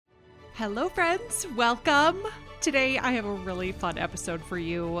Hello, friends. Welcome. Today, I have a really fun episode for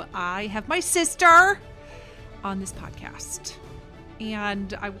you. I have my sister on this podcast,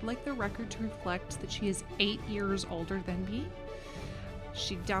 and I would like the record to reflect that she is 8 years older than me.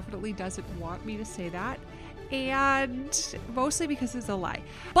 She definitely doesn't want me to say that, and mostly because it's a lie.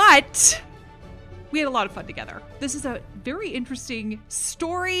 But we had a lot of fun together. This is a very interesting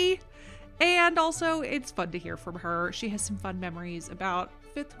story, and also it's fun to hear from her. She has some fun memories about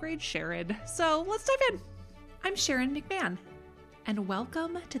 5th grade Sharon. So let's dive in. I'm Sharon McMahon, and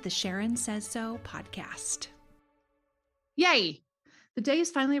welcome to the Sharon Says So podcast. Yay! The day has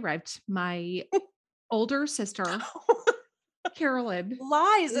finally arrived. My older sister, Carolyn.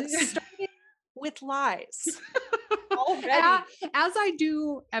 Lies. Starting with lies. Already. As I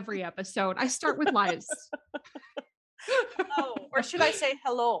do every episode, I start with lies. Oh, or should I say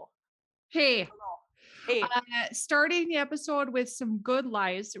hello? Hey. Hello. Hey. Starting the episode with some good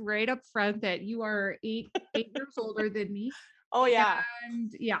lies right up front that you are eight years older than me. Oh, yeah.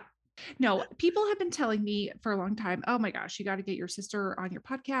 And yeah. No, people have been telling me for a long time, oh my gosh, you got to get your sister on your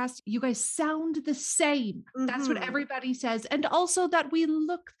podcast. You guys sound the same. That's what everybody says. And also that we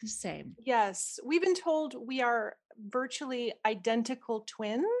look the same. Yes. We've been told we are virtually identical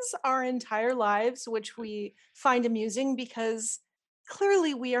twins our entire lives, which we find amusing because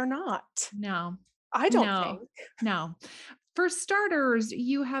clearly we are not. No. I don't think. No. For starters,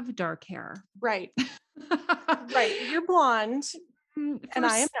 you have dark hair. Right. Right. You're blonde. And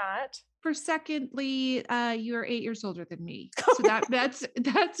I am not. For secondly, you're 8 years older than me. So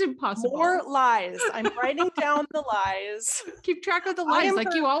that's impossible. More lies. I'm writing down the lies. Keep track of the lies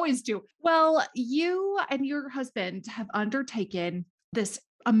like you always do. Well, you and your husband have undertaken this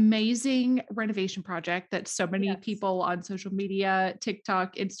amazing renovation project that so many people on social media,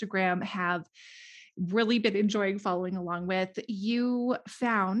 TikTok, Instagram have really been enjoying following along with. You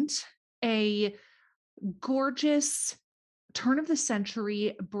found a gorgeous turn of the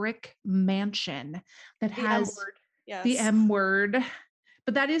century brick mansion that has the M word,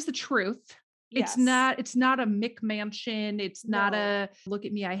 but that is the truth. It's not a McMansion. It's not a look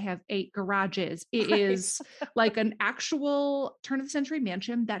at me, I have 8 garages. It is like an actual turn of the century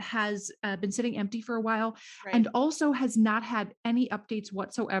mansion that has been sitting empty for a while and also has not had any updates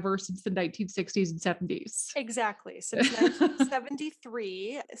whatsoever since the 1960s and 70s. Exactly. Since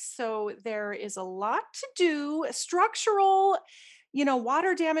 1973. So there is a lot to do, structural,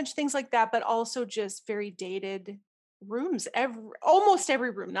 water damage, things like that, but also just very dated rooms, almost every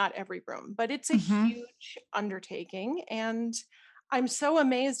room, not every room, but it's a huge undertaking. And I'm so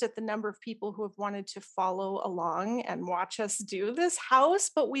amazed at the number of people who have wanted to follow along and watch us do this house,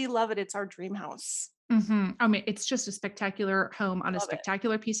 but we love it. It's our dream house. I mean, it's just a spectacular home on a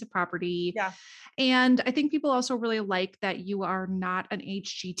spectacular piece of property. Yeah. And I think people also really like that you are not an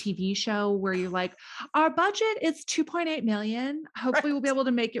HGTV show where you're like, our budget is 2.8 million. Hopefully we'll be able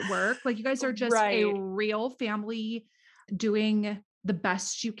to make it work. Like you guys are just a real family doing the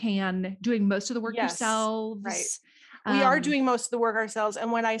best you can, doing most of the work yourselves. Right. We are doing most of the work ourselves.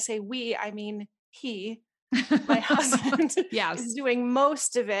 And when I say we, I mean he. My husband is doing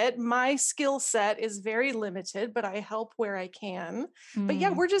most of it. My skill set is very limited, but I help where I can. But yeah,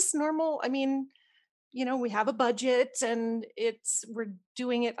 we're just normal. I mean, we have a budget and we're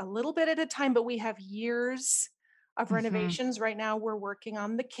doing it a little bit at a time, but we have years of renovations. Right now we're working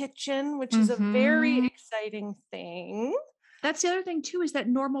on the kitchen, which is a very exciting thing. That's the other thing too, is that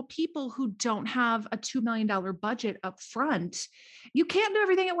normal people who don't have a $2 million budget up front, you can't do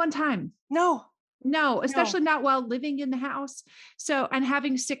everything at one time. No, especially not while living in the house. So, and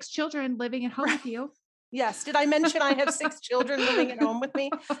having 6 children living at home with you. Yes. Did I mention I have 6 children living at home with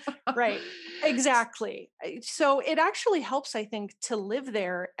me? Right. Exactly. So it actually helps, I think, to live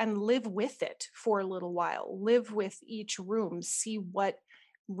there and live with it for a little while, live with each room, see what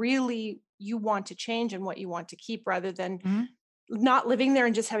really you want to change and what you want to keep rather than not living there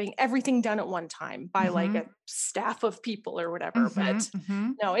and just having everything done at one time by like a staff of people or whatever. But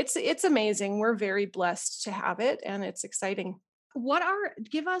no, it's amazing. We're very blessed to have it and it's exciting.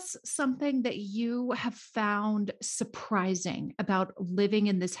 Give us something that you have found surprising about living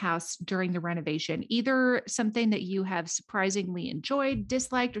in this house during the renovation, either something that you have surprisingly enjoyed,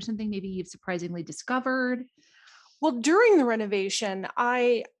 disliked, or something maybe you've surprisingly discovered. Well, during the renovation,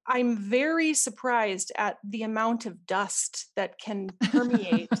 I'm very surprised at the amount of dust that can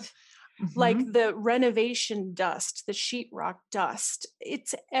permeate, like the renovation dust, the sheetrock dust.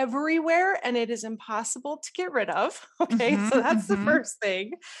 It's everywhere and it is impossible to get rid of. Okay, so that's the first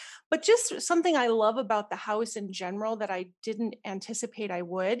thing. But just something I love about the house in general that I didn't anticipate I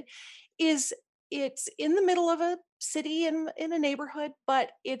would is it's in the middle of a city in a neighborhood,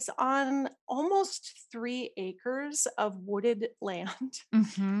 but it's on almost 3 acres of wooded land,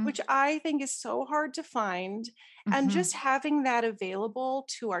 Mm-hmm. which I think is so hard to find. And Mm-hmm. just having that available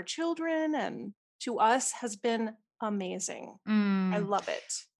to our children and to us has been amazing. I Mm. love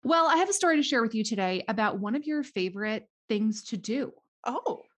it. Well, I have a story to share with you today about one of your favorite things to do.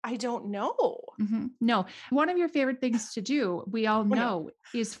 Oh, I don't know. No, one of your favorite things to do, we all Oh, no. know,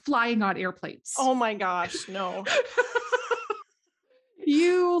 is flying on airplanes. Oh my gosh, no.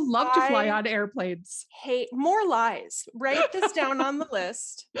 You love to fly I on airplanes. hate more lies. Write this down on the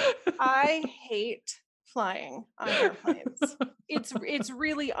list. I hate flying on airplanes. It's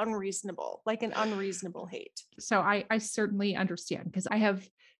really unreasonable, like an unreasonable hate. So I certainly understand because I have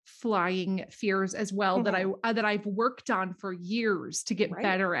flying fears as well that Mhm. that I've worked on for years to get Right,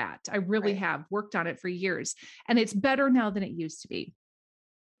 better at. I really right. have worked on it for years, and it's better now than it used to be.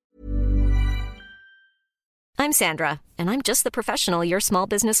 I'm Sandra, and I'm just the professional your small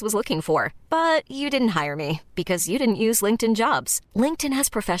business was looking for. But you didn't hire me because you didn't use LinkedIn Jobs. LinkedIn has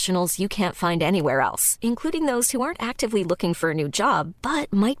professionals you can't find anywhere else, including those who aren't actively looking for a new job,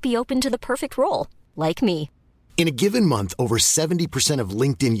 but might be open to the perfect role, like me. In a given month, over 70% of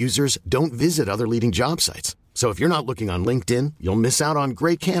LinkedIn users don't visit other leading job sites. So if you're not looking on LinkedIn, you'll miss out on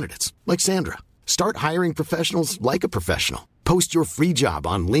great candidates like Sandra. Start hiring professionals like a professional. Post your free job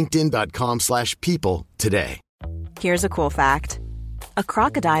on linkedin.com/people today. Here's a cool fact. A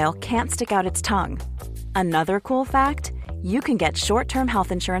crocodile can't stick out its tongue. Another cool fact, you can get short-term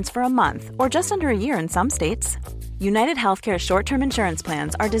health insurance for a month or just under a year in some states. United Healthcare short-term insurance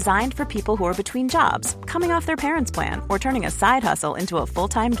plans are designed for people who are between jobs, coming off their parents' plan, or turning a side hustle into a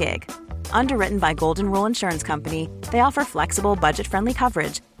full-time gig. Underwritten by Golden Rule Insurance Company, they offer flexible, budget-friendly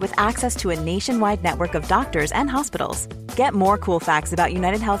coverage with access to a nationwide network of doctors and hospitals. Get more cool facts about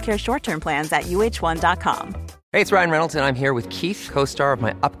United Healthcare short-term plans at uh1.com. Hey, it's Ryan Reynolds, and I'm here with Keith, co-star of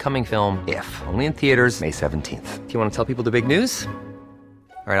my upcoming film, If, only in theaters May 17th. Do you want to tell people the big news?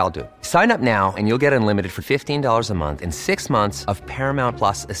 All right, I'll do it. Sign up now and you'll get unlimited for $15 a month and 6 months of Paramount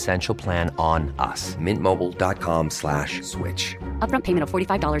Plus Essential Plan on us. MintMobile.com/switch. Upfront payment of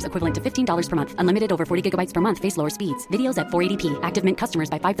 $45 equivalent to $15 per month. Unlimited over 40 gigabytes per month. Face lower speeds. Videos at 480p. Active Mint customers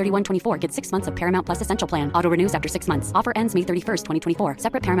by 531.24 get 6 months of Paramount Plus Essential Plan. Auto renews after 6 months. Offer ends May 31st, 2024.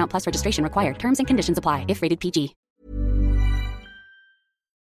 Separate Paramount Plus registration required. Terms and conditions apply if rated PG.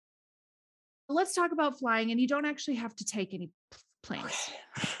 Let's talk about flying, and you don't actually have to take any planes.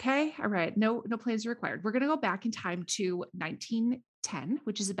 Okay. All right. No planes are required. We're going to go back in time to 1910,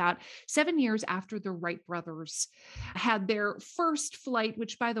 which is about 7 years after the Wright brothers had their first flight,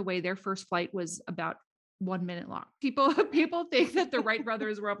 which, by the way, their first flight was about 1 minute long. People think that the Wright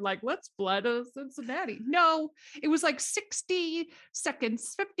brothers were up like, let's fly to Cincinnati. No, it was like 60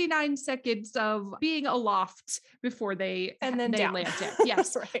 seconds, 59 seconds of being aloft before they down. landed.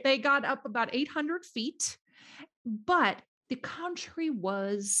 Yes. Right. They got up about 800 feet, but the country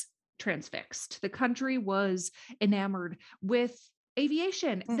was transfixed. The country was enamored with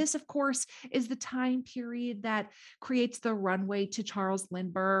aviation. This, of course, is the time period that creates the runway to Charles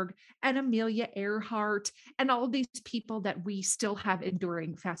Lindbergh and Amelia Earhart and all of these people that we still have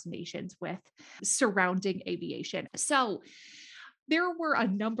enduring fascinations with surrounding aviation. So there were a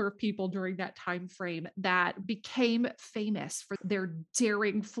number of people during that time frame that became famous for their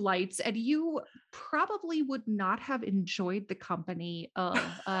daring flights, and you probably would not have enjoyed the company of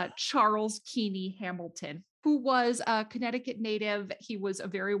Charles Keeney Hamilton, who was a Connecticut native. He was a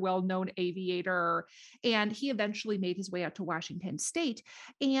very well-known aviator, and he eventually made his way out to Washington State.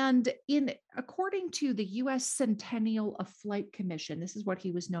 And according to the U.S. Centennial of Flight Commission, this is what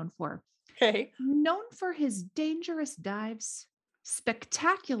he was known for. Okay. Known for his dangerous dives,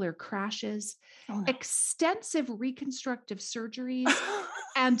 spectacular crashes, extensive reconstructive surgeries,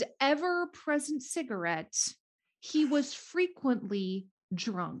 and ever-present cigarettes, he was frequently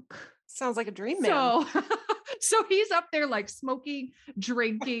drunk. Sounds like a dream, man. So he's up there like smoking,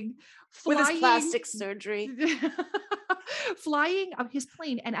 drinking, flying, with his plastic surgery. Flying his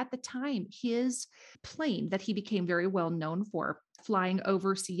plane. And at the time, his plane that he became very well known for, flying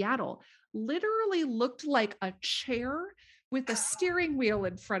over Seattle, literally looked like a chair with a steering wheel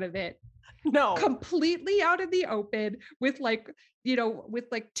in front of it. No. Completely out in the open with like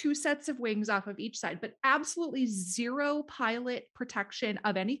 2 sets of wings off of each side, but absolutely zero pilot protection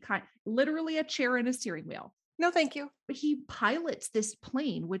of any kind, literally a chair and a steering wheel. No, thank you. But he pilots this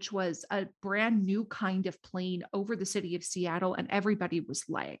plane, which was a brand new kind of plane, over the city of Seattle. And everybody was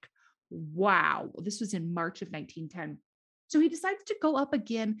like, wow, this was in March of 1910. So he decides to go up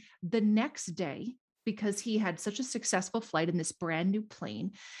again the next day because he had such a successful flight in this brand new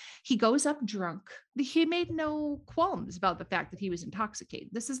plane. He goes up drunk. He made no qualms about the fact that he was intoxicated.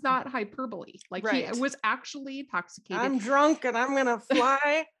 This is not hyperbole. Like he Right. was actually intoxicated. I'm drunk and I'm going to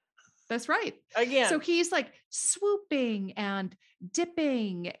fly. That's right. Again. So he's like swooping and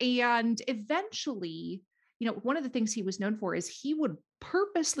dipping. And eventually, you know, one of the things he was known for is he would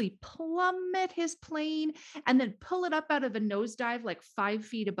purposely plummet his plane and then pull it up out of a nosedive like 5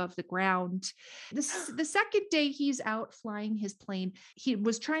 feet above the ground. The second day he's out flying his plane, he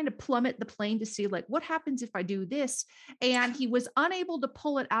was trying to plummet the plane to see like, what happens if I do this? And he was unable to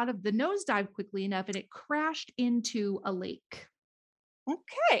pull it out of the nosedive quickly enough, and it crashed into a lake.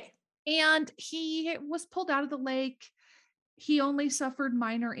 Okay. And he was pulled out of the lake. He only suffered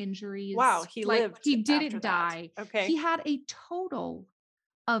minor injuries. Wow, he lived. He after didn't that. die. Okay. He had a total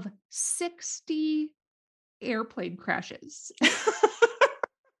of 60 airplane crashes.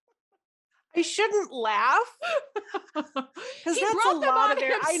 I shouldn't laugh because He that's brought a them lot on of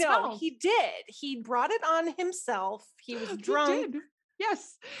air. I know himself. he did. He brought it on himself. He was drunk. He did.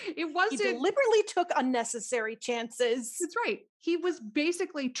 Yes, it He wasn't. deliberately took unnecessary chances. That's right. He was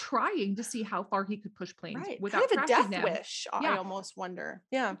basically trying to see how far he could push planes Right. without Kind of a crashing death them. wish. Yeah. I almost wonder.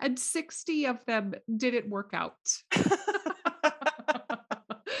 Yeah. And 60 of them didn't work out.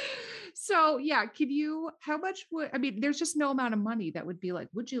 So yeah, how much there's just no amount of money that would be like,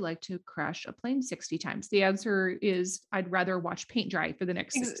 would you like to crash a plane 60 times? The answer is I'd rather watch paint dry for the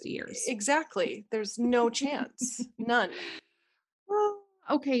next 60 years. Exactly. There's no chance. None. Well,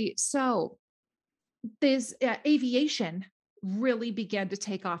 okay. So this aviation really began to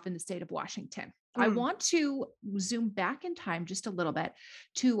take off in the state of Washington. I want to zoom back in time just a little bit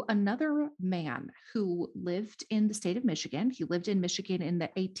to another man who lived in the state of Michigan. He lived in Michigan in the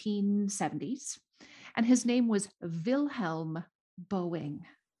 1870s, and his name was Wilhelm Boeing.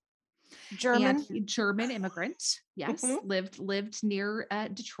 German immigrant. Yes. Mm-hmm. Lived near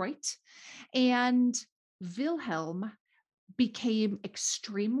Detroit. And Wilhelm became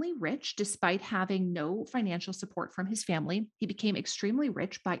extremely rich despite having no financial support from his family. He became extremely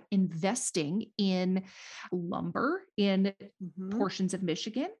rich by investing in lumber in portions of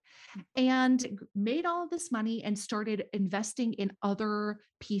Michigan, and made all of this money and started investing in other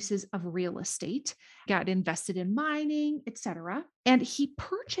pieces of real estate, got invested in mining, etc. And he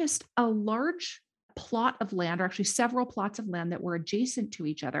purchased a large plot of land, or actually several plots of land that were adjacent to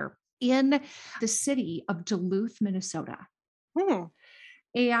each other in the city of Duluth, Minnesota.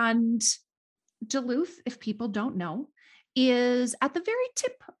 And Duluth, if people don't know, is at the very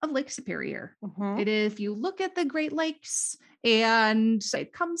tip of Lake Superior. It is, if you look at the Great Lakes and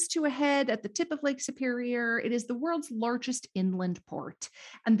it comes to a head at the tip of Lake Superior, it is the world's largest inland port.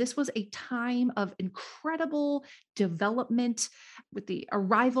 And this was a time of incredible development with the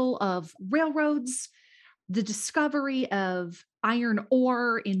arrival of railroads, the discovery of iron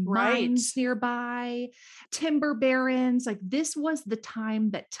ore in mines nearby, timber barons. Like, this was the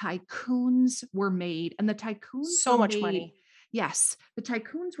time that tycoons were made, and the tycoons so much money. Yes, the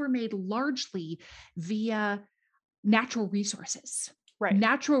tycoons were made largely via natural resources,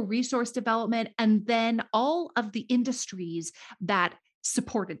 natural resource development, and then all of the industries that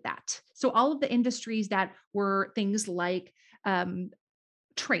supported that. So all of the industries that were things like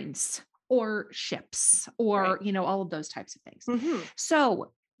trains, or ships, or, all of those types of things.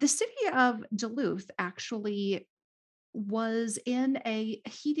 So the city of Duluth actually was in a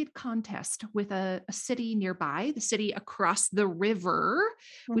heated contest with a city nearby, the city across the river,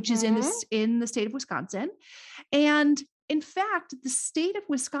 which is in the state of Wisconsin. And in fact, the state of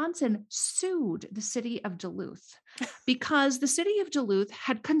Wisconsin sued the city of Duluth because the city of Duluth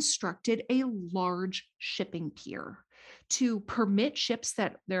had constructed a large shipping pier to permit ships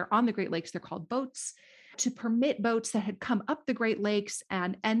that they're on the Great Lakes, they're called boats, to permit boats that had come up the Great Lakes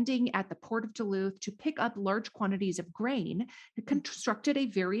and ending at the port of Duluth to pick up large quantities of grain. It constructed a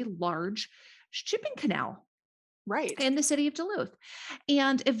very large shipping canal in the city of Duluth.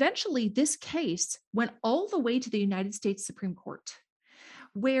 And eventually this case went all the way to the United States Supreme Court,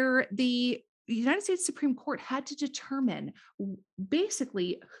 where the United States Supreme Court had to determine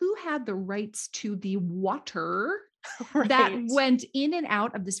basically who had the rights to the water that went in and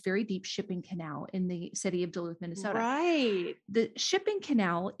out of this very deep shipping canal in the city of Duluth, Minnesota. The shipping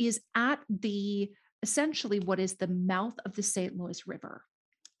canal is at essentially what is the mouth of the St. Louis River.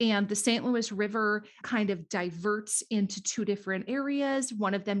 And the St. Louis River kind of diverts into two different areas.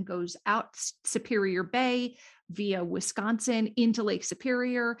 One of them goes out Superior Bay via Wisconsin into Lake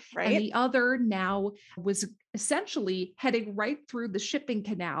Superior. And the other now was essentially heading right through the shipping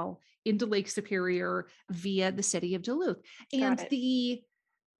canal into Lake Superior via the city of Duluth. And the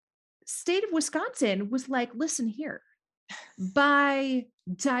state of Wisconsin was like, listen here, by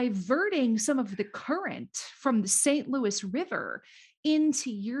diverting some of the current from the St. Louis River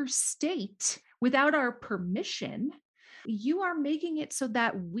into your state without our permission, you are making it so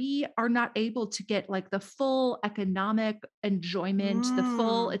that we are not able to get like the full economic enjoyment, the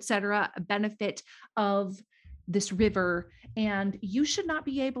full, et cetera, benefit of this river. And you should not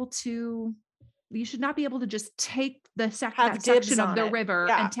be able to just take that section of the river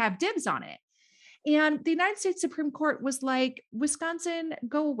and to have dibs on it. And the United States Supreme Court was like, Wisconsin,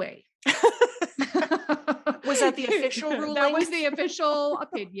 go away. Was that the official ruling? That was the official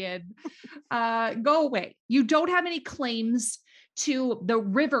opinion. Go away. You don't have any claims to the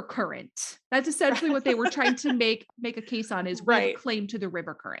river current. That's essentially what they were trying to make a case on, is we have a claim to the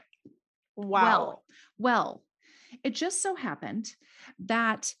river current. Wow. Well, it just so happened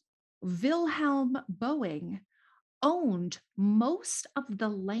that Wilhelm Boeing owned most of the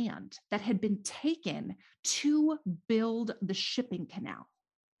land that had been taken to build the shipping canal.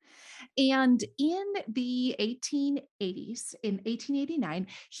 And in the 1880s, in 1889,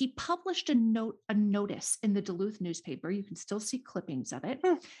 he published a notice in the Duluth newspaper. You can still see clippings of it.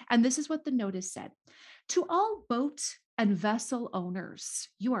 And this is what the notice said. To all boat and vessel owners,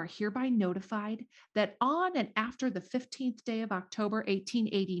 you are hereby notified that on and after the 15th day of October,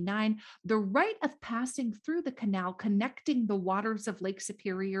 1889, the right of passing through the canal connecting the waters of Lake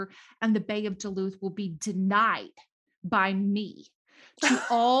Superior and the Bay of Duluth will be denied by me. To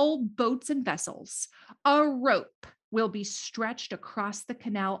all boats and vessels, a rope will be stretched across the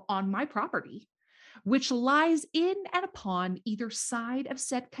canal on my property, which lies in and upon either side of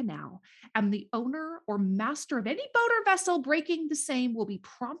said canal, and the owner or master of any boat or vessel breaking the same will be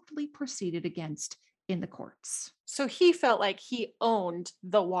promptly proceeded against in the courts. So he felt like he owned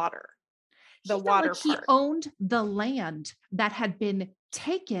the water. He owned the land that had been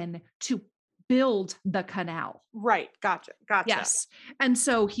taken to build the canal. Right. Gotcha. Yes. And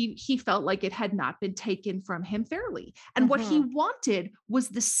so he felt like it had not been taken from him fairly. And what he wanted was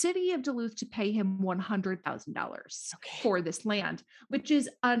the city of Duluth to pay him $100,000 for this land, which is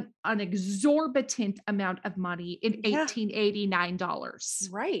an exorbitant amount of money in 1889 dollars.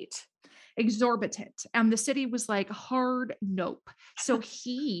 Right. Exorbitant. And the city was like, hard nope. So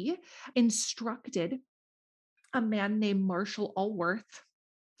he instructed a man named Marshall Allworth,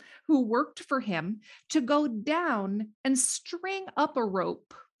 who worked for him, to go down and string up a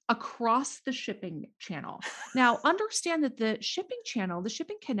rope across the shipping channel. Now, understand that the shipping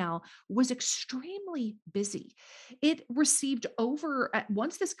canal was extremely busy. It received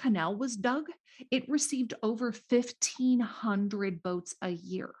once this canal was dug, it received over 1,500 boats a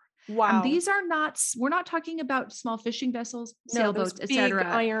year. Wow. And we're not talking about small fishing vessels, sailboats, etc.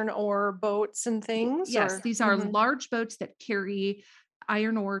 Iron ore boats and things. Yes, these are large boats that carry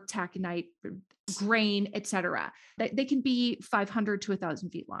iron ore, taconite, grain, etc. They can be 500 to 1,000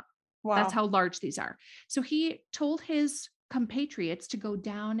 feet long. Wow. That's how large these are. So he told his compatriots to go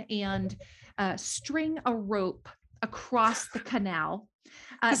down and string a rope across the canal.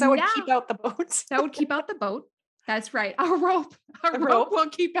 Because that would keep out the boats. That would keep out the boat. That's right. A rope will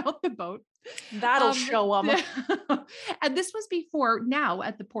keep out the boat. That'll show them. And this was before. Now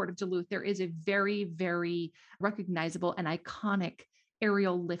at the Port of Duluth, there is a very, very recognizable and iconic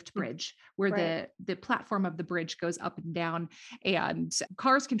aerial lift bridge where the platform of the bridge goes up and down, and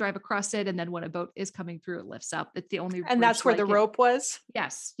cars can drive across it. And then when a boat is coming through, it lifts up. It's the only. And that's where the rope was.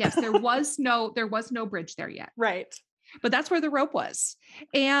 Yes. There was no bridge there yet. Right. But that's where the rope was.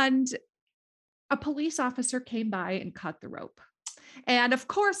 And a police officer came by and cut the rope. And of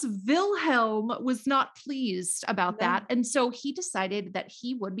course, Wilhelm was not pleased about that. And so he decided that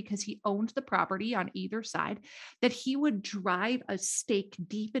he would, because he owned the property on either side, that he would drive a stake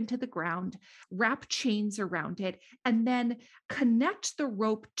deep into the ground, wrap chains around it, and then connect the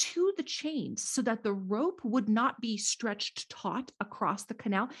rope to the chains so that the rope would not be stretched taut across the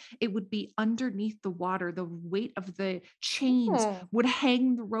canal. It would be underneath the water. The weight of the chains would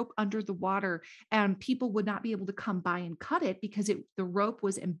hang the rope under the water, and people would not be able to come by and cut it because the rope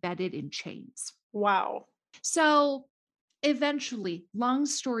was embedded in chains. Wow. So eventually, long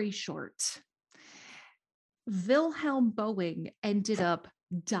story short, Wilhelm Boeing ended up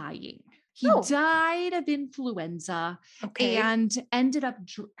dying. He died of influenza and ended up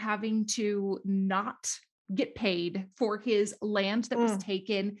having to not get paid for his land that was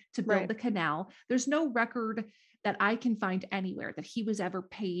taken to build the canal. There's no record that I can find anywhere that he was ever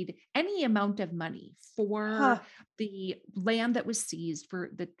paid any amount of money for the land that was seized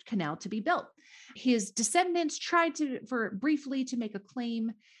for the canal to be built. His descendants tried briefly to make a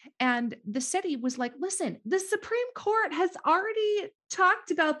claim, and the city was like, listen, the Supreme Court has already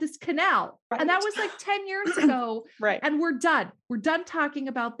talked about this canal. Right. And that was like 10 years ago. Right. And we're done. We're done talking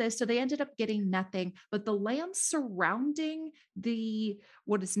about this. So they ended up getting nothing, but the land surrounding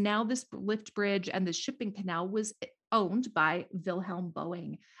what is now this lift bridge and the shipping canal was owned by Wilhelm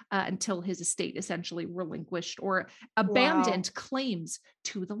Boeing until his estate essentially relinquished or abandoned claims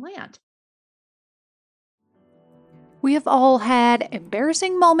to the land. We have all had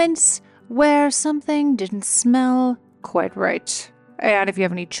embarrassing moments where something didn't smell quite right. And if you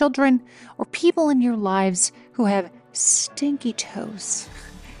have any children or people in your lives who have stinky toes,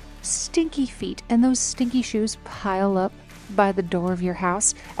 stinky feet, and those stinky shoes pile up by the door of your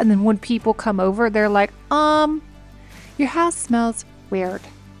house, and then when people come over, they're like, your house smells weird.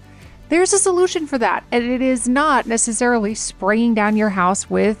 There's a solution for that, and it is not necessarily spraying down your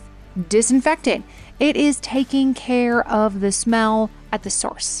house with disinfectant. It is taking care of the smell at the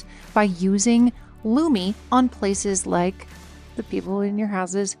source by using Lume on places like the people in your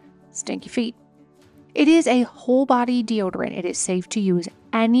house's stinky feet. It is a whole body deodorant. It is safe to use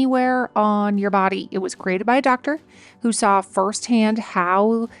anywhere on your body. It was created by a doctor who saw firsthand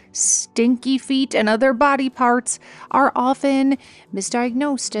how stinky feet and other body parts are often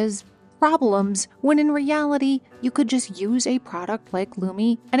misdiagnosed as problems, when in reality, you could just use a product like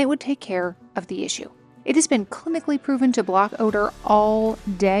Lume and it would take care of the issue. It has been clinically proven to block odor all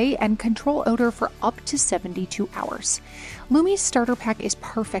day and control odor for up to 72 hours. Lume's starter pack is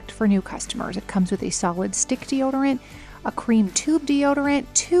perfect for new customers. It comes with a solid stick deodorant, a cream tube deodorant,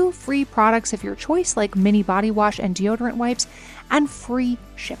 2 free products of your choice like mini body wash and deodorant wipes, and free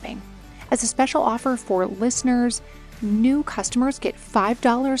shipping. As a special offer for listeners, new customers get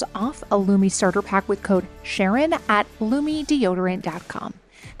 $5 off a Lume starter pack with code Sharon at LumeDeodorant.com.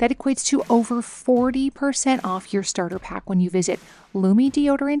 That equates to over 40% off your starter pack when you visit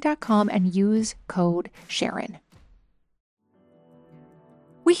LumeDeodorant.com and use code Sharon.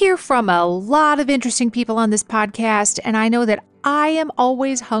 We hear from a lot of interesting people on this podcast, and I know that I am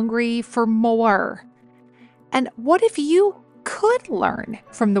always hungry for more. And what if you could learn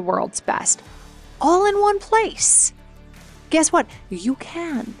from the world's best all in one place? Guess what? You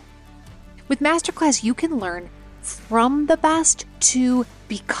can. With Masterclass, you can learn from the best to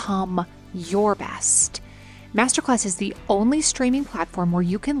become your best. Masterclass is the only streaming platform where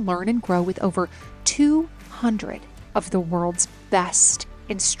you can learn and grow with over 200 of the world's best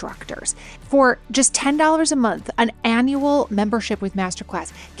instructors. For just $10 a month, an annual membership with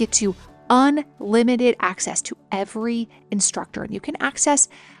Masterclass gets you unlimited access to every instructor. And you can access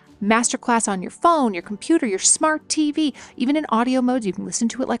Masterclass on your phone, your computer, your smart TV, even in audio modes. You can listen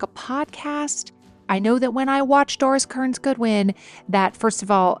to it like a podcast. I know that when I watch Doris Kearns Goodwin, that first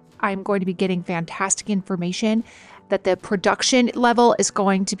of all, I'm going to be getting fantastic information, that the production level is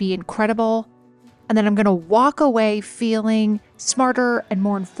going to be incredible, and then I'm going to walk away feeling smarter and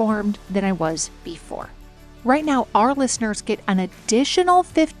more informed than I was before. Right now, our listeners get an additional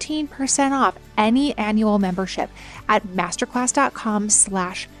 15% off any annual membership at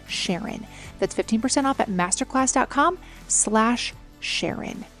masterclass.com/Sharon. That's 15% off at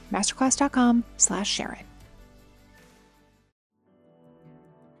masterclass.com/Sharon. masterclass.com/Sharon.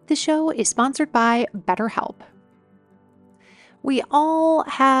 The show is sponsored by BetterHelp. We all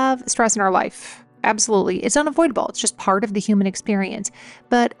have stress in our life. Absolutely. It's unavoidable. It's just part of the human experience.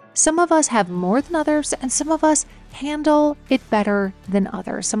 But some of us have more than others, and some of us handle it better than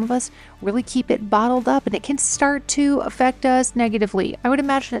others. Some of us really keep it bottled up, and it can start to affect us negatively. I would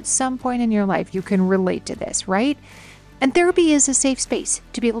imagine at some point in your life you can relate to this, right? And therapy is a safe space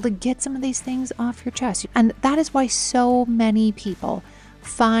to be able to get some of these things off your chest. And that is why so many people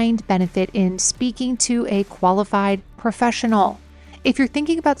find benefit in speaking to a qualified professional. If you're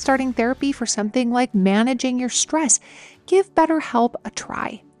thinking about starting therapy for something like managing your stress, give BetterHelp a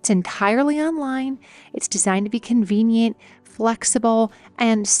try. It's entirely online. It's designed to be convenient, flexible,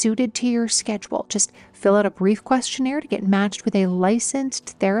 and suited to your schedule. Just fill out a brief questionnaire to get matched with a licensed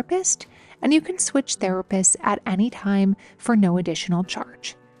therapist, and you can switch therapists at any time for no additional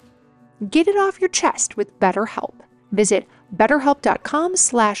charge. Get it off your chest with BetterHelp. Visit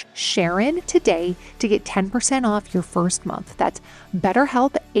BetterHelp.com/Sharon today to get 10% off your first month. That's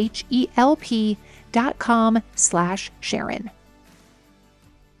BetterHelp, HELP.com/Sharon.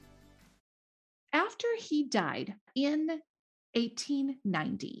 After he died in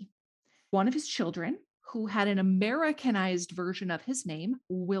 1890, one of his children, who had an Americanized version of his name,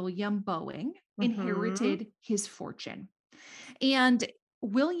 William Boeing, inherited his fortune. And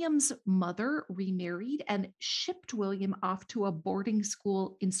William's mother remarried and shipped William off to a boarding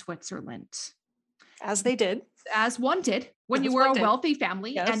school in Switzerland. As they did. As one did when you As were one a did. wealthy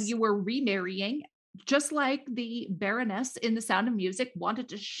family and Yes. you were remarrying, just like the Baroness in The Sound of Music wanted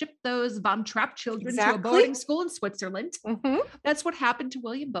to ship those Von Trapp children to a Exactly. boarding school in Switzerland. Mhm. That's what happened to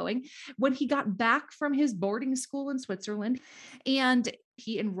William Boeing when he got back from his boarding school in Switzerland, and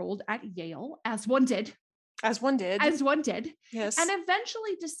he enrolled at Yale, as one did, As one did. and Yes.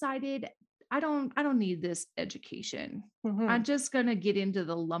 eventually decided, I don't need this education. Mhm. I'm just going to get into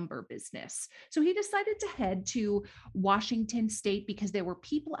the lumber business. So he decided to head to Washington State because there were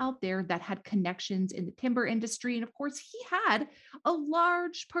people out there that had connections in the timber industry. And of course, he had a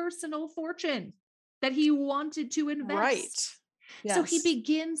large personal fortune that he wanted to invest. Right. So he Yes.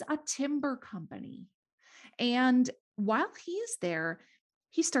 begins a timber company. And while he is there,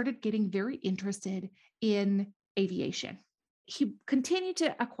 he started getting very interested in aviation. He continued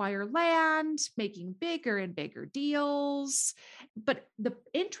to acquire land, making bigger and bigger deals. But the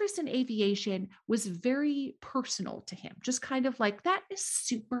interest in aviation was very personal to him, just kind of like, that is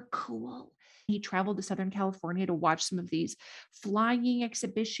super cool. He traveled to Southern California to watch some of these flying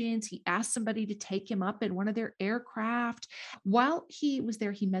exhibitions. He asked somebody to take him up in one of their aircraft. While he was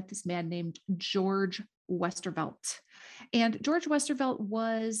there, he met this man named George Westervelt. And George Westervelt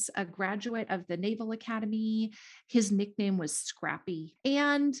was a graduate of the Naval Academy. His nickname was Scrappy.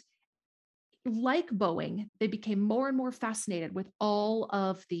 And like Boeing, they became more and more fascinated with all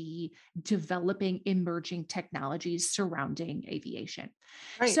of the developing, emerging technologies surrounding aviation.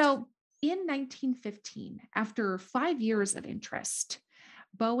 Right. So in 1915, after 5 years of interest,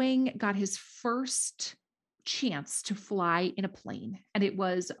 Boeing got his first chance to fly in a plane. And it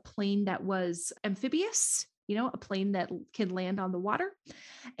was a plane that was amphibious, a plane that can land on the water.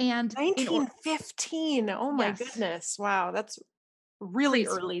 And 1915. Oh my Yes. goodness. Wow. That's really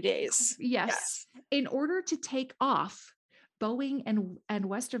Crazy. early days. Yes. In order to take off, Boeing and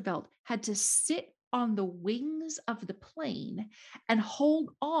Westervelt had to sit on the wings of the plane and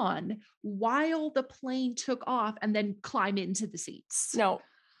hold on while the plane took off and then climb into the seats. No.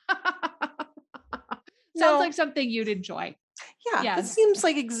 Sounds No. like something you'd enjoy. Yeah. Yes. It seems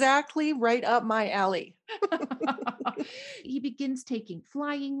like exactly right up my alley. He begins taking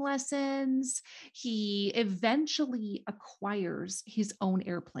flying lessons. He eventually acquires his own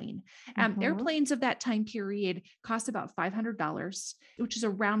airplane. Mhm. Airplanes of that time period cost about $500, which is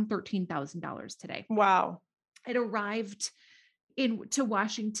around $13,000 today. Wow. It arrived to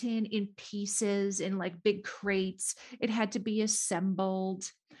Washington in pieces, in like big crates. It had to be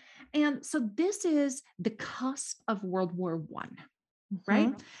assembled. And so this is the cusp of World War I. Right.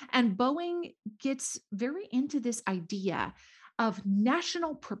 Mhm. And Boeing gets very into this idea of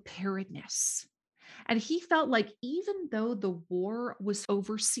national preparedness. And he felt like even though the war was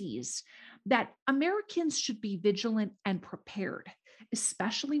overseas, that Americans should be vigilant and prepared,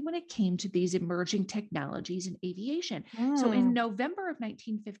 especially when it came to these emerging technologies in aviation. So in November of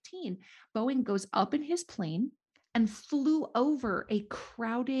 1915, Boeing goes up in his plane and flew over a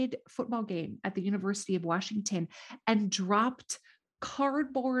crowded football game at the University of Washington and dropped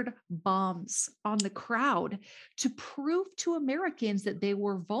cardboard bombs on the crowd to prove to Americans that they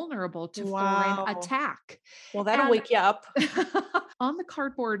were vulnerable to Wow. foreign attack. Well, that'll And- wake you up. On the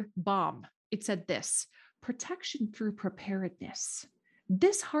cardboard bomb, it said this: protection through preparedness.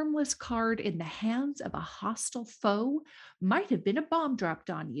 This harmless card in the hands of a hostile foe might have been a bomb dropped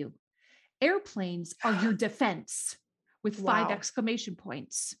on you. Airplanes are your defense, with 5 Wow. exclamation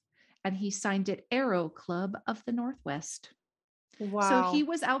points. And he signed it Aero Club of the Northwest. Wow. So he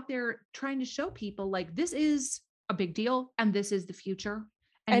was out there trying to show people like, this is a big deal and this is the future.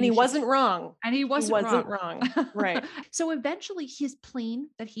 and he you should- wasn't wrong. And he wasn't, wrong. Right. So eventually his plane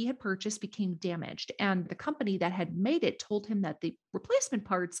that he had purchased became damaged. And the company that had made it told him that the replacement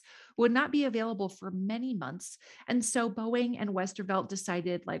parts would not be available for many months. And so Boeing and Westervelt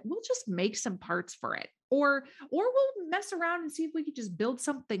decided, like, we'll just make some parts for it, or we'll mess around and see if we could just build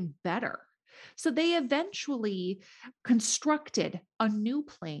something better. So they eventually constructed a new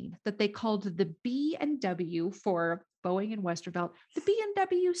plane that they called the B&W for Boeing and Westervelt, the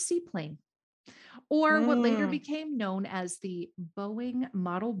B&W seaplane, or what later became known as the Boeing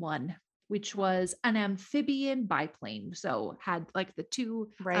Model 1, which was an amphibian biplane. So had like the two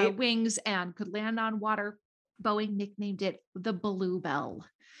Right. wings and could land on water. Boeing nicknamed it the Bluebell.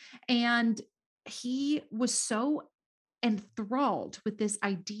 And he was so enthralled with this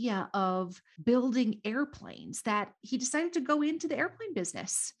idea of building airplanes that he decided to go into the airplane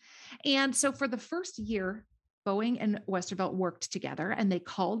business. And so for the first year, Boeing and Westervelt worked together and they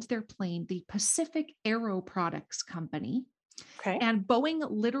called their plane the Pacific Aero Products Company. Okay. And Boeing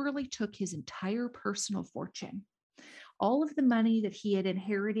literally took his entire personal fortune, all of the money that he had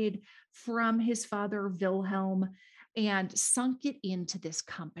inherited from his father, Wilhelm, and sunk it into this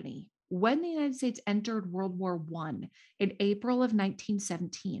company. When the United States entered World War I in April of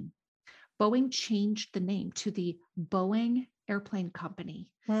 1917, Boeing changed the name to the Boeing Airplane Company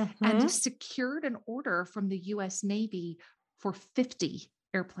and secured an order from the US Navy for 50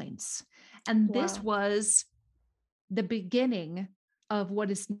 airplanes. And this was the beginning of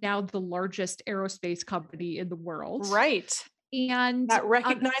what is now the largest aerospace company in the world. Right. And that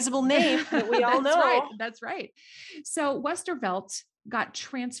recognizable name that we all know. Right. That's right. So Westervelt got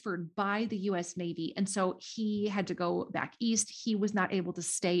transferred by the US Navy. And so he had to go back east. He was not able to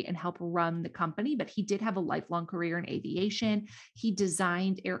stay and help run the company, but he did have a lifelong career in aviation. He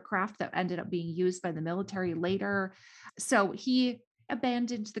designed aircraft that ended up being used by the military later. So he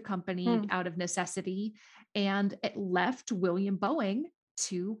abandoned the company out of necessity, and it left William Boeing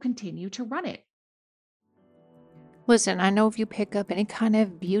to continue to run it. Listen, I know if you pick up any kind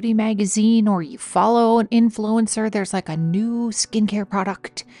of beauty magazine or you follow an influencer, there's like a new skincare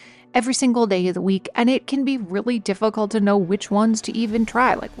product every single day of the week, and it can be really difficult to know which ones to even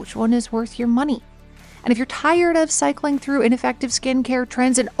try, like which one is worth your money. And if you're tired of cycling through ineffective skincare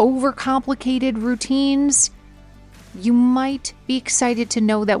trends and overcomplicated routines, you might be excited to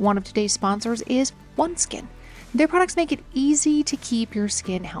know that one of today's sponsors is OneSkin. Their products make it easy to keep your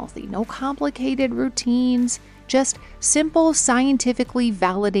skin healthy. No complicated routines, just simple, scientifically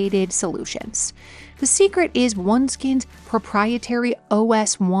validated solutions. The secret is OneSkin's proprietary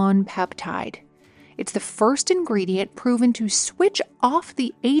OS1 peptide. It's the first ingredient proven to switch off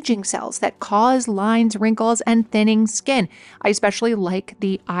the aging cells that cause lines, wrinkles, and thinning skin. I especially like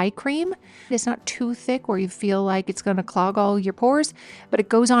the eye cream. It's not too thick where you feel like it's going to clog all your pores, but it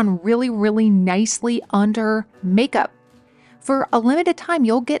goes on really, really nicely under makeup. For a limited time,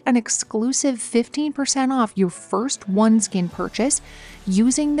 you'll get an exclusive 15% off your first OneSkin purchase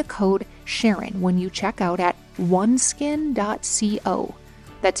using the code Sharon when you check out at oneskin.co.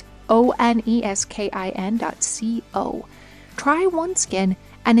 That's oneskin.co. Try OneSkin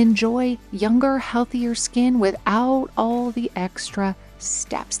and enjoy younger, healthier skin without all the extra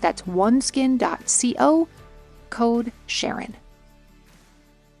steps. That's oneskin.co, code Sharon.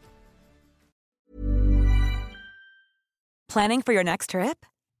 Planning for your next trip?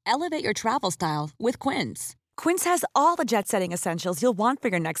 Elevate your travel style with Quince. Quince has all the jet-setting essentials you'll want for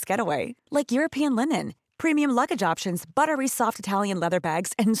your next getaway, like European linen, premium luggage options, buttery soft Italian leather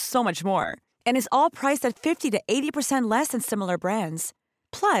bags, and so much more. And is all priced at 50 to 80% less than similar brands.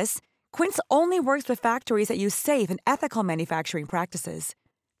 Plus, Quince only works with factories that use safe and ethical manufacturing practices.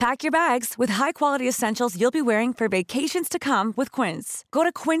 Pack your bags with high-quality essentials you'll be wearing for vacations to come with Quince. Go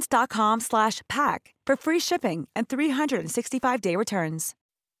to quince.com/pack for free shipping and 365-day returns.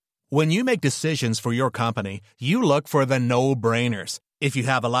 When you make decisions for your company, you look for the no-brainers. If you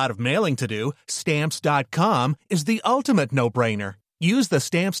have a lot of mailing to do, Stamps.com is the ultimate no-brainer. Use the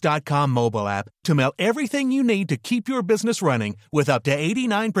Stamps.com mobile app to mail everything you need to keep your business running with up to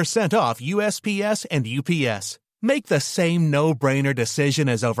 89% off USPS and UPS. Make the same no-brainer decision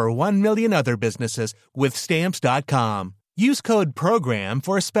as over 1 million other businesses with Stamps.com. Use code PROGRAM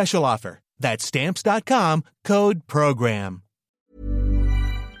for a special offer. That's Stamps.com, code PROGRAM.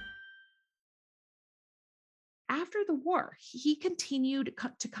 After the war, he continued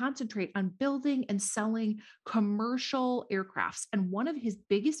to concentrate on building and selling commercial aircrafts. And one of his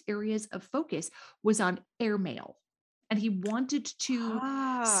biggest areas of focus was on airmail. And he wanted to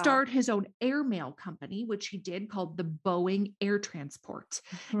start his own airmail company, which he did, called the Boeing Air Transport.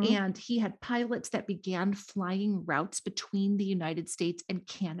 And he had pilots that began flying routes between the United States and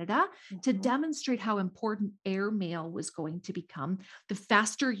Canada to demonstrate how important airmail was going to become. The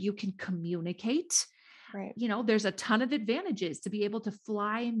faster you can communicate, right? You know, there's a ton of advantages to be able to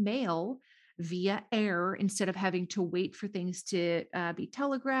fly mail via air instead of having to wait for things to be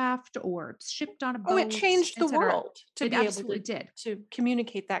telegraphed or shipped on a boat. Oh, it changed the world to be able to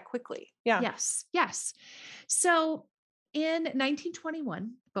communicate that quickly. Yeah. Yes. So in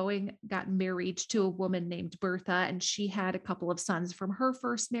 1921, Boeing got married to a woman named Bertha, and she had a couple of sons from her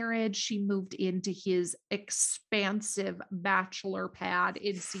first marriage. She moved into his expansive bachelor pad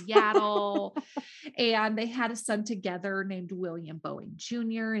in Seattle, and they had a son together named William Boeing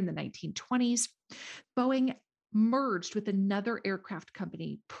Jr. in the 1920s. Boeing merged with another aircraft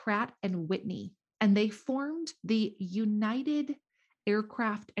company, Pratt & Whitney, and they formed the United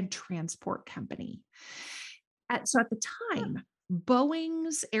Aircraft and Transport Company. So at the time,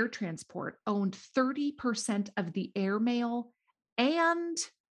 Boeing's air transport owned 30% of the airmail and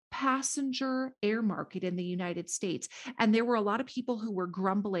passenger air market in the United States. And there were a lot of people who were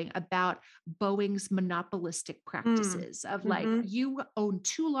grumbling about Boeing's monopolistic practices of like, you own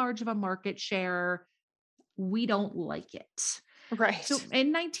too large of a market share. We don't like it. Right. So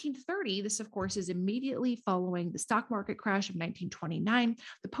in 1930, this of course is immediately following the stock market crash of 1929,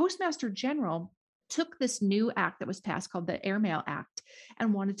 the Postmaster General took this new act that was passed called the Airmail Act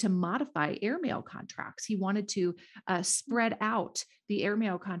and wanted to modify airmail contracts. He wanted to spread out the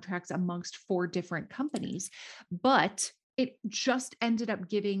airmail contracts amongst 4 different companies, but it just ended up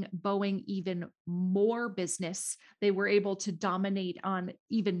giving Boeing even more business. They were able to dominate on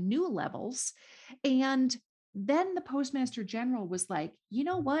even new levels. And then the Postmaster General was like, you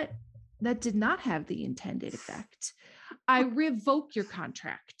know what? That did not have the intended effect. I revoke your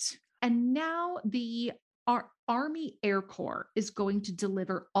contract. And now the Army Air Corps is going to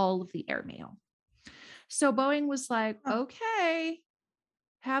deliver all of the airmail. So Boeing was like, okay,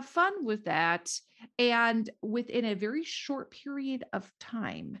 have fun with that. And within a very short period of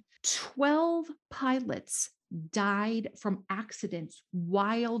time, 12 pilots died from accidents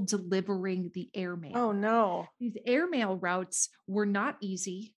while delivering the airmail. Oh, no. These airmail routes were not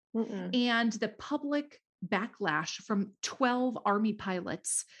easy. And the public backlash from 12 Army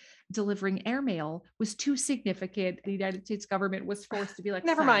pilots delivering airmail was too significant. The United States government was forced to be like,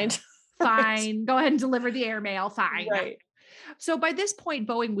 never mind. Fine, go ahead and deliver the airmail. Fine. Right. So by this point,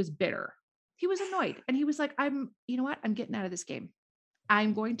 Boeing was bitter. He was annoyed. And he was like, you know what? I'm getting out of this game.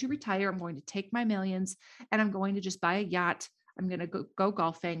 I'm going to retire. I'm going to take my millions and I'm going to just buy a yacht. I'm going to go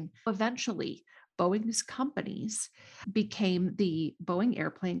golfing. Eventually, Boeing's companies became the Boeing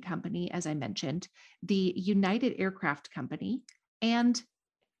Airplane Company, as I mentioned, the United Aircraft Company, and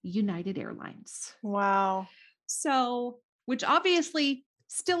United Airlines. Wow. So, which obviously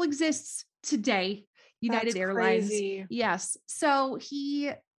still exists today, United That's Airlines. crazy. Yes. So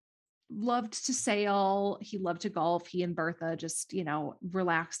he loved to sail. He loved to golf. He and Bertha just,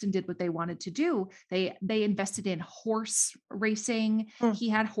 relaxed and did what they wanted to do. They invested in horse racing. He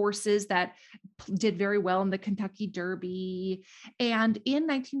had horses that did very well in the Kentucky Derby. And in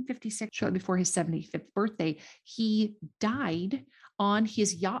 1956, shortly before his 75th birthday, he died on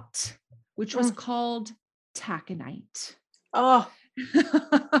his yacht, which was called Taconite. Oh,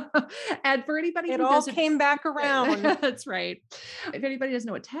 and for anybody it who all doesn't, came back around. that's right. If anybody doesn't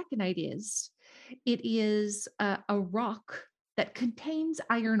know what taconite is, it is a rock that contains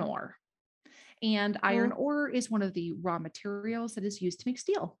iron ore. And iron ore is one of the raw materials that is used to make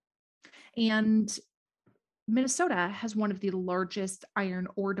steel. And Minnesota has one of the largest iron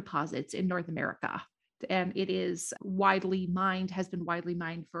ore deposits in North America. And it is has been widely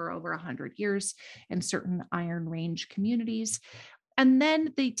mined for over 100 years in certain Iron Range communities. And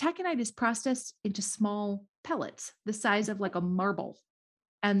then the taconite is processed into small pellets, the size of like a marble.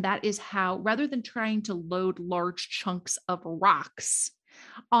 And that is how, rather than trying to load large chunks of rocks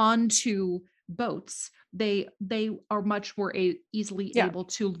onto boats, they are much more easily able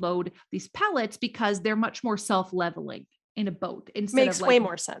to load these pellets because they're much more self-leveling in a boat instead Makes of like way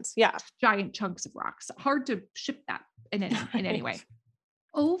more sense. Yeah. giant chunks of rocks. Hard to ship that in any way.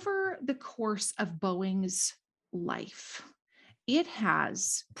 Over the course of Boeing's life, it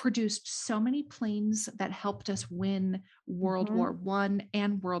has produced so many planes that helped us win World War I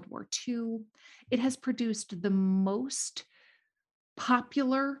and World War II. It has produced the most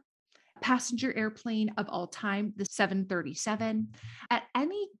popular passenger airplane of all time, the 737. At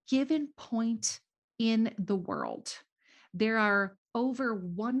any given point in the world, there are over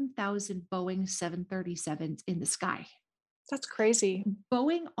 1,000 Boeing 737s in the sky. That's crazy.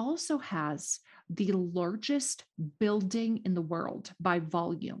 Boeing also has the largest building in the world by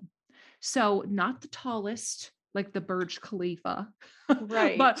volume. So not the tallest, like the Burj Khalifa,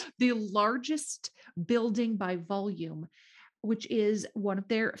 Right. but the largest building by volume, which is one of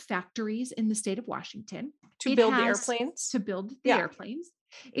their factories in the state of Washington. To build the airplanes? To build the airplanes.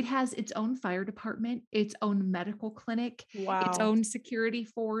 It has its own fire department, its own medical clinic, its own security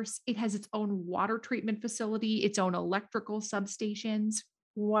force. It has its own water treatment facility, its own electrical substations.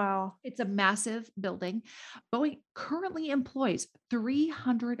 Wow. It's a massive building. Boeing currently employs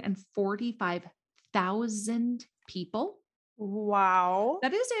 345,000 people. Wow.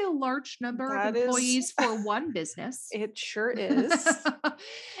 That is a large number of employees for one business. It sure is.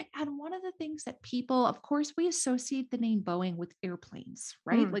 And one of the things that people, of course, we associate the name Boeing with airplanes,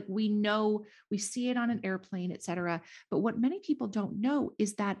 right? Like we know, we see it on an airplane, et cetera. But what many people don't know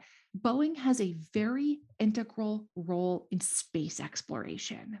is that Boeing has a very integral role in space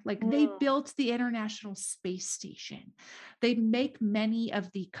exploration. Like they built the International Space Station. They make many of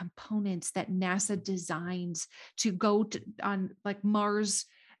the components that NASA designs to go on like Mars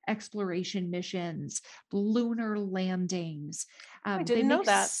exploration missions, lunar landings. I didn't know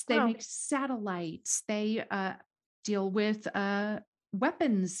that. They Wow. make satellites. They deal with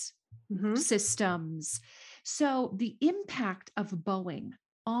weapons Mhm. systems. So the impact of Boeing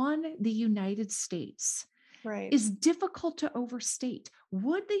on the United States Right. is difficult to overstate.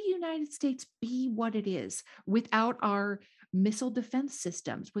 Would the United States be what it is without our missile defense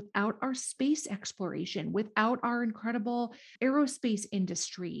systems, without our space exploration, without our incredible aerospace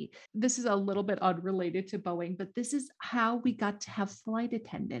industry? This is a little bit unrelated to Boeing, but this is how we got to have flight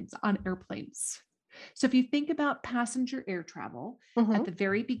attendants on airplanes. So if you think about passenger air travel Mhm. at the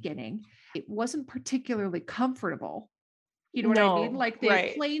very beginning, it wasn't particularly comfortable. You know what I mean? No, Like the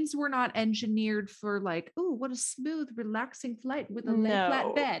right. planes were not engineered for like, oh, what a smooth, relaxing flight with a lay flat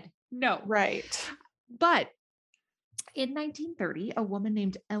No. bed. No. Right. But in 1930, a woman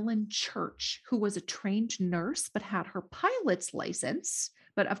named Ellen Church, who was a trained nurse but had her pilot's license,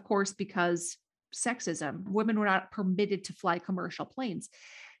 but of course, because sexism, women were not permitted to fly commercial planes.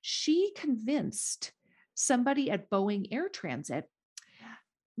 She convinced somebody at Boeing Air Transit,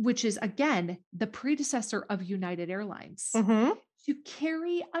 which is again the predecessor of United Airlines, Mhm. to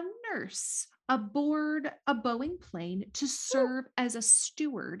carry a nurse aboard a Boeing plane to serve as a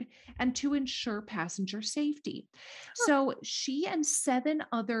steward and to ensure passenger safety. So she and 7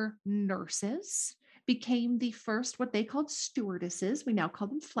 other nurses became the first, what they called stewardesses. We now call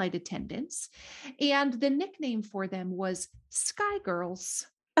them flight attendants. And the nickname for them was Sky Girls.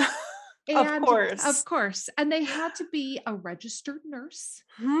 Of course. Of course. And they had to be a registered nurse.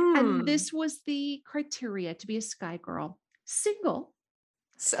 Hmm. And this was the criteria to be a Sky Girl. Single.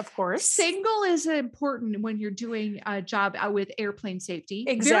 Of course. Single is important when you're doing a job with airplane safety.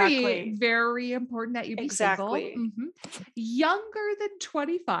 Exactly. Very, very important that you be Exactly. single. Mhm. Younger than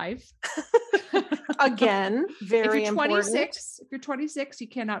 25. Again, very if you're important. 26, if you're 26, you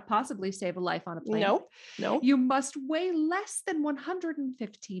cannot possibly save a life on a plane. Nope. Nope. You must weigh less than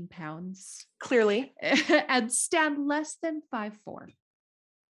 115 pounds Clearly. and stand less than 5'4".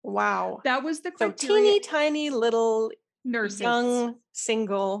 Wow. That was the So criteria. teeny tiny little Nurses. young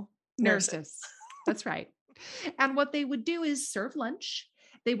single Nurses. That's right. And what they would do is serve lunch.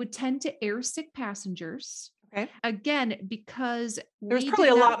 They would tend to air sick passengers. Okay. Again, because There's we probably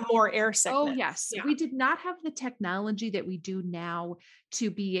did a not- lot more air sickness. Oh, yes. Yeah. We did not have the technology that we do now to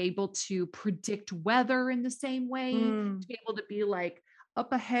be able to predict weather in the same way, to be able to be like,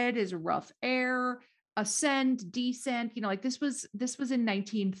 up ahead is rough air, ascend, descent, like this was in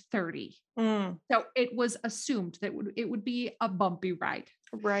 1930. So it was assumed that it would be a bumpy ride.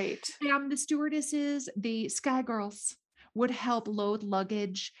 Right. And the stewardesses, the Sky Girls, would help load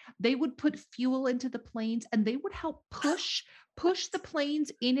luggage. They would put fuel into the planes and they would help push the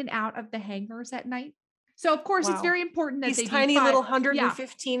planes in and out of the hangars at night. So of course, it's Wow. very important that These they tiny be little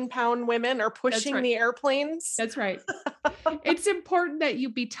 115 pound women are pushing right. the airplanes. That's right. It's important that you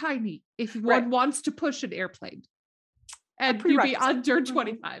be tiny if one Right. wants to push an airplane and you be prerequisite. under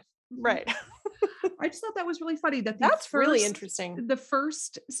 25. Right. I just thought that was really funny that That's really interesting. The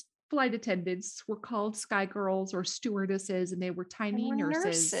first flight attendants were called Sky Girls or stewardesses, and they were tiny They were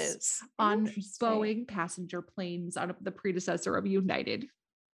nurses on Interesting. Boeing passenger planes on the predecessor of United.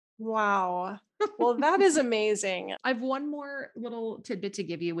 Wow. Well, that is amazing. I have one more little tidbit to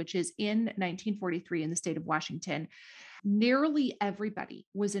give you, which is in 1943 in the state of Washington, nearly everybody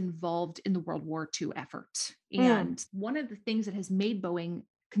was involved in the World War II effort. And one of the things that has made Boeing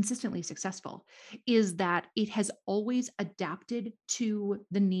consistently successful is that it has always adapted to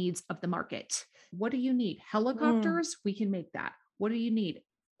the needs of the market. What do you need? Helicopters? We can make that. What do you need?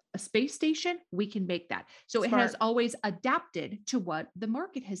 A space station? We can make that. So it has always adapted to what the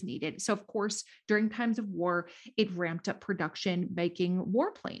market has needed. So of course, during times of war, it ramped up production, making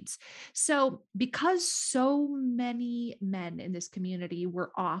warplanes. So because so many men in this community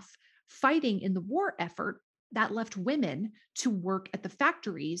were off fighting in the war effort, that left women to work at the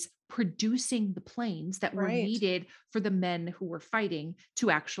factories producing the planes that were Right. needed for the men who were fighting to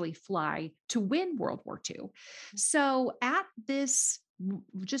actually fly to win World War II. So at this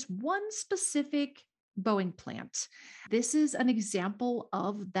just one specific Boeing plant, this is an example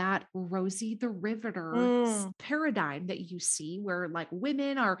of that Rosie the Riveter paradigm that you see where like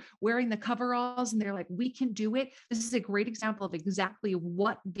women are wearing the coveralls and they're like, we can do it. This is a great example of exactly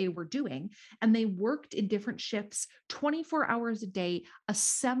what they were doing. And they worked in different shifts, 24 hours a day,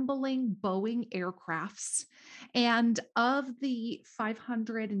 assembling Boeing aircrafts. And of the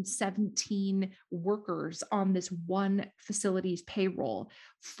 517 workers on this one facility's payroll,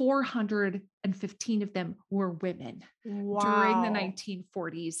 415 of them were women during the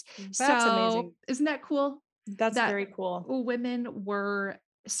 1940s. That's amazing. Isn't that cool? That's very cool. Women were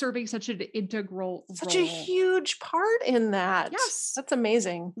serving such an integral Such role. a huge part in that. Yes. That's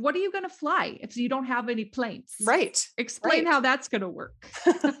amazing. What are you going to fly if you don't have any planes? Right. Explain right. how that's going to work.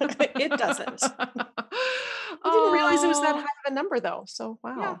 It doesn't. I didn't realize it was that high of a number though. So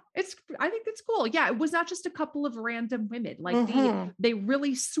wow. Yeah, I think that's cool. Yeah, it was not just a couple of random women. Like they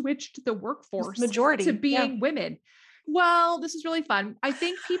really switched the workforce majority to being women. Well, this is really fun. I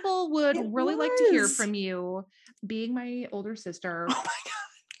think people would really like to hear from you, being my older sister. Oh my God.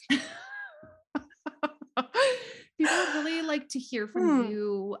 People would really like to hear from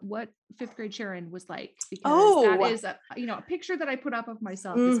you what 5th grade Sharon was like, because that is a picture that I put up of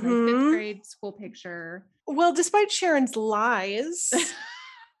myself. Is my 5th grade school picture. Well, despite Sharon's lies,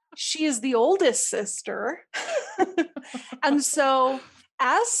 she is the oldest sister. And so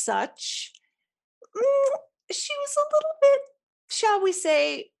as such, she was a little bit, shall we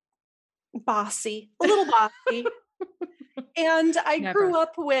say, bossy, a little bossy. And I grew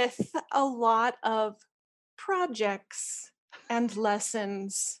up with a lot of projects and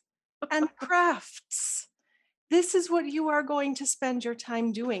lessons and crafts. This is what you are going to spend your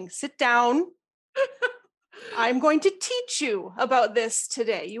time doing. Sit down. I'm going to teach you about this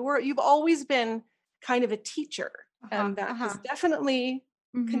today. You've always been kind of a teacher, and that has definitely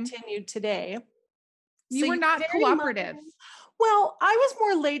continued today. You were not cooperative. Well, I was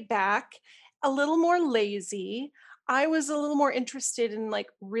more laid back, a little more lazy. I was a little more interested in like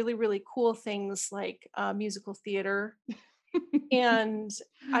really, really cool things like musical theater. And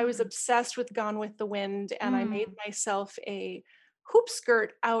I was obsessed with Gone with the Wind. And I made myself a hoop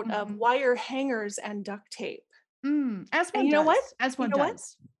skirt out of wire hangers and duct tape. As one does. Know what? As one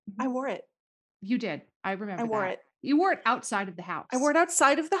does. I wore it. You did. I remember I wore that. it. You wore it outside of the house. I wore it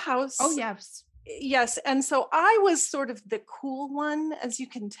outside of the house. Oh, yes. Yes. And so I was sort of the cool one, as you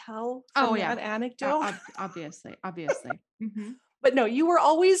can tell from that anecdote. Obviously. But no, you were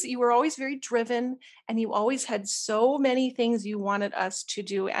always very driven, and you always had so many things you wanted us to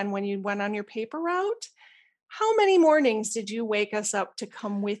do. And when you went on your paper route, how many mornings did you wake us up to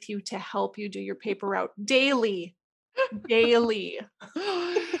come with you to help you do your paper route daily?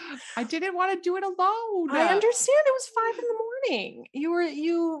 I didn't want to do it alone. I understand. It was 5 a.m.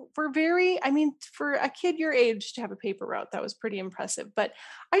 You were very, I mean, for a kid your age to have a paper route, that was pretty impressive. But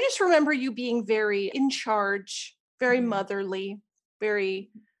I just remember you being very in charge, very motherly,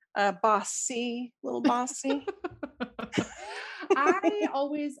 very bossy, little bossy.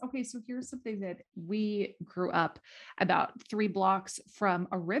 So here's something that we grew up about 3 blocks from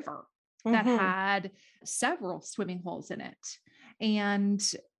a river that had several swimming holes in it. And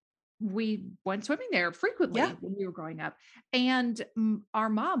we went swimming there frequently when we were growing up. And our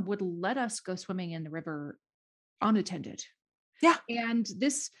mom would let us go swimming in the river unattended. Yeah. And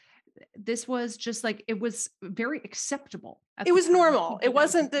this was just like, it was very acceptable. It was normal. It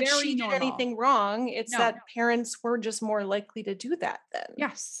wasn't that she did anything wrong. It's that parents were just more likely to do that then.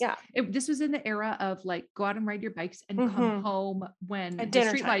 Yes. Yeah. This was in the era of like, go out and ride your bikes and come home when the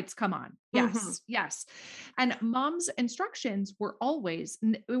street lights come on. Yes. Yes. And mom's instructions were always,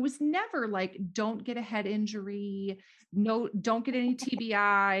 it was never like, don't get a head injury. No, don't get any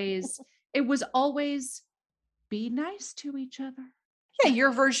TBIs. It was always be nice to each other. Yeah,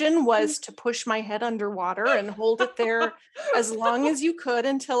 your version was to push my head underwater and hold it there as long as you could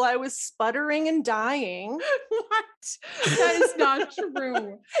until I was sputtering and dying. What? That is not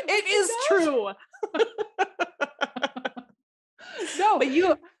true. It is true.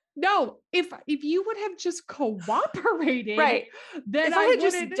 If you would have just cooperated, right? Then if I had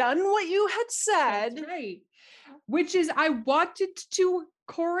just done what you had said, that's right? Which is, I wanted to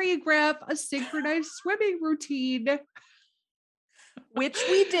choreograph a synchronized swimming routine. Which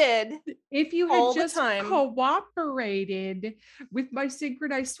we did. If you had just cooperated with my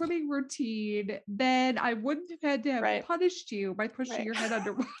synchronized swimming routine, then I wouldn't have had to have punished you by pushing your head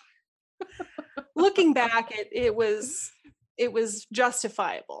underwater. Looking back, it was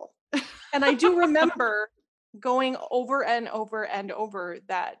justifiable. And I do remember going over and over and over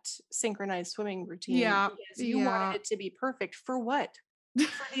that synchronized swimming routine. Yeah. Because you wanted it to be perfect. For what? For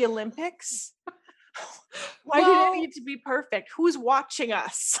the Olympics? Why did it need to be perfect? Who's watching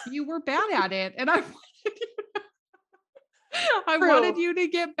us? You were bad at it, and I wanted you to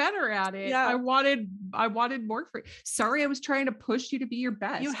get better at it. Yeah. I wanted more for you. Sorry, I was trying to push you to be your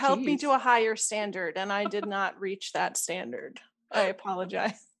best. You helped me to a higher standard, and I did not reach that standard. I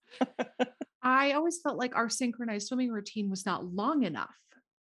apologize. I always felt like our synchronized swimming routine was not long enough.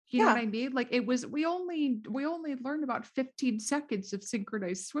 You know what I mean? Like it was, we only learned about 15 seconds of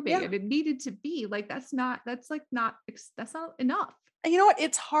synchronized swimming, and it needed to be like, that's not enough. You know what?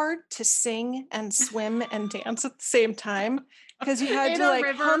 It's hard to sing and swim and dance at the same time because you had to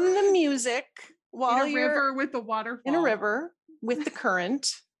like hum the music while you're river with the waterfall. In a river with the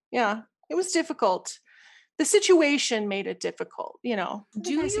current. Yeah, it was difficult. The situation made it difficult, you know.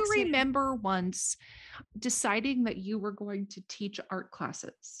 Do you remember once deciding that you were going to teach art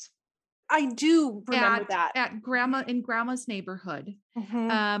classes? I do remember that. In grandma's neighborhood,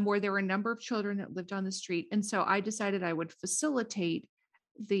 where there were a number of children that lived on the street. And so I decided I would facilitate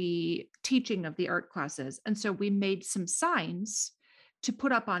the teaching of the art classes. And so we made some signs to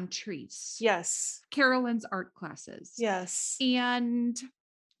put up on trees. Yes. Carolyn's art classes. Yes. And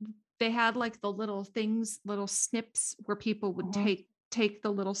they had like the little things, little snips where people would take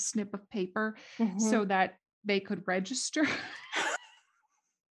the little snip of paper so that they could register.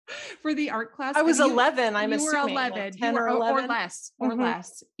 For the art class. I was 11. I'm assuming. You were 11. Like 10 or 11. Or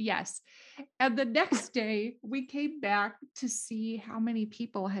less. Yes. And the next day we came back to see how many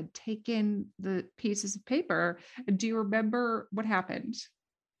people had taken the pieces of paper. And do you remember what happened?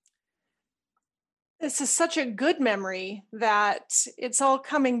 This is such a good memory that it's all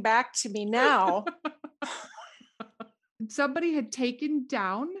coming back to me now. Somebody had taken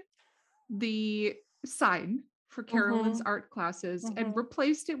down the sign for Carolyn's art classes and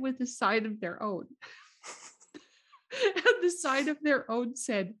replaced it with a sign of their own. And the sign of their own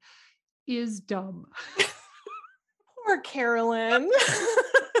said, "Is dumb." Poor Carolyn.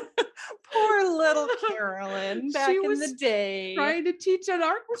 Poor little Carolyn back in the day. Trying to teach an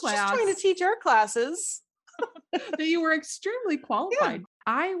art class. Just trying to teach art classes. That you were extremely qualified. Yeah.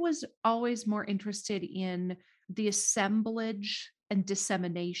 I was always more interested in the assemblage and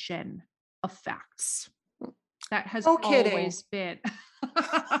dissemination of facts. That has always been.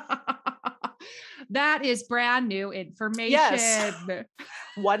 That is brand new information. Yes.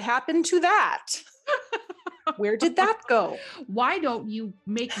 What happened to that? Where did that go? Why don't you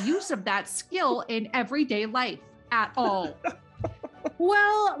make use of that skill in everyday life at all?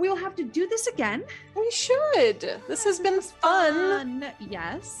 Well, we'll have to do this again. We should. This has been fun.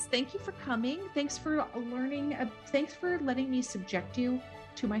 Yes. Thank you for coming. Thanks for learning. Thanks for letting me subject you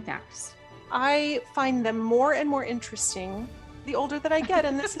to my facts. I find them more and more interesting the older that I get.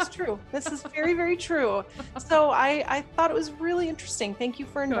 And this is true. This is very, very true. So I thought it was really interesting. Thank you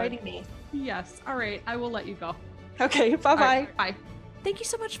for inviting me. Yes. All right. I will let you go. Okay. Bye-bye. Right, bye. Thank you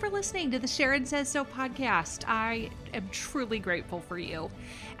so much for listening to the Sharon Says So podcast. I am truly grateful for you.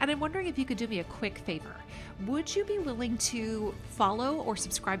 And I'm wondering if you could do me a quick favor. Would you be willing to follow or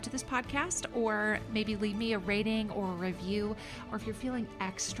subscribe to this podcast, or maybe leave me a rating or a review? Or if you're feeling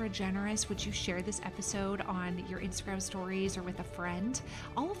extra generous, would you share this episode on your Instagram stories or with a friend?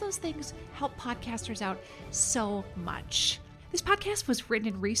 All of those things help podcasters out so much. This podcast was written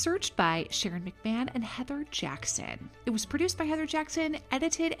and researched by Sharon McMahon and Heather Jackson. It was produced by Heather Jackson,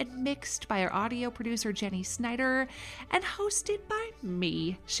 edited and mixed by our audio producer, Jenny Snyder, and hosted by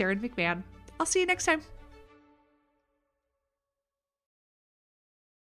me, Sharon McMahon. I'll see you next time.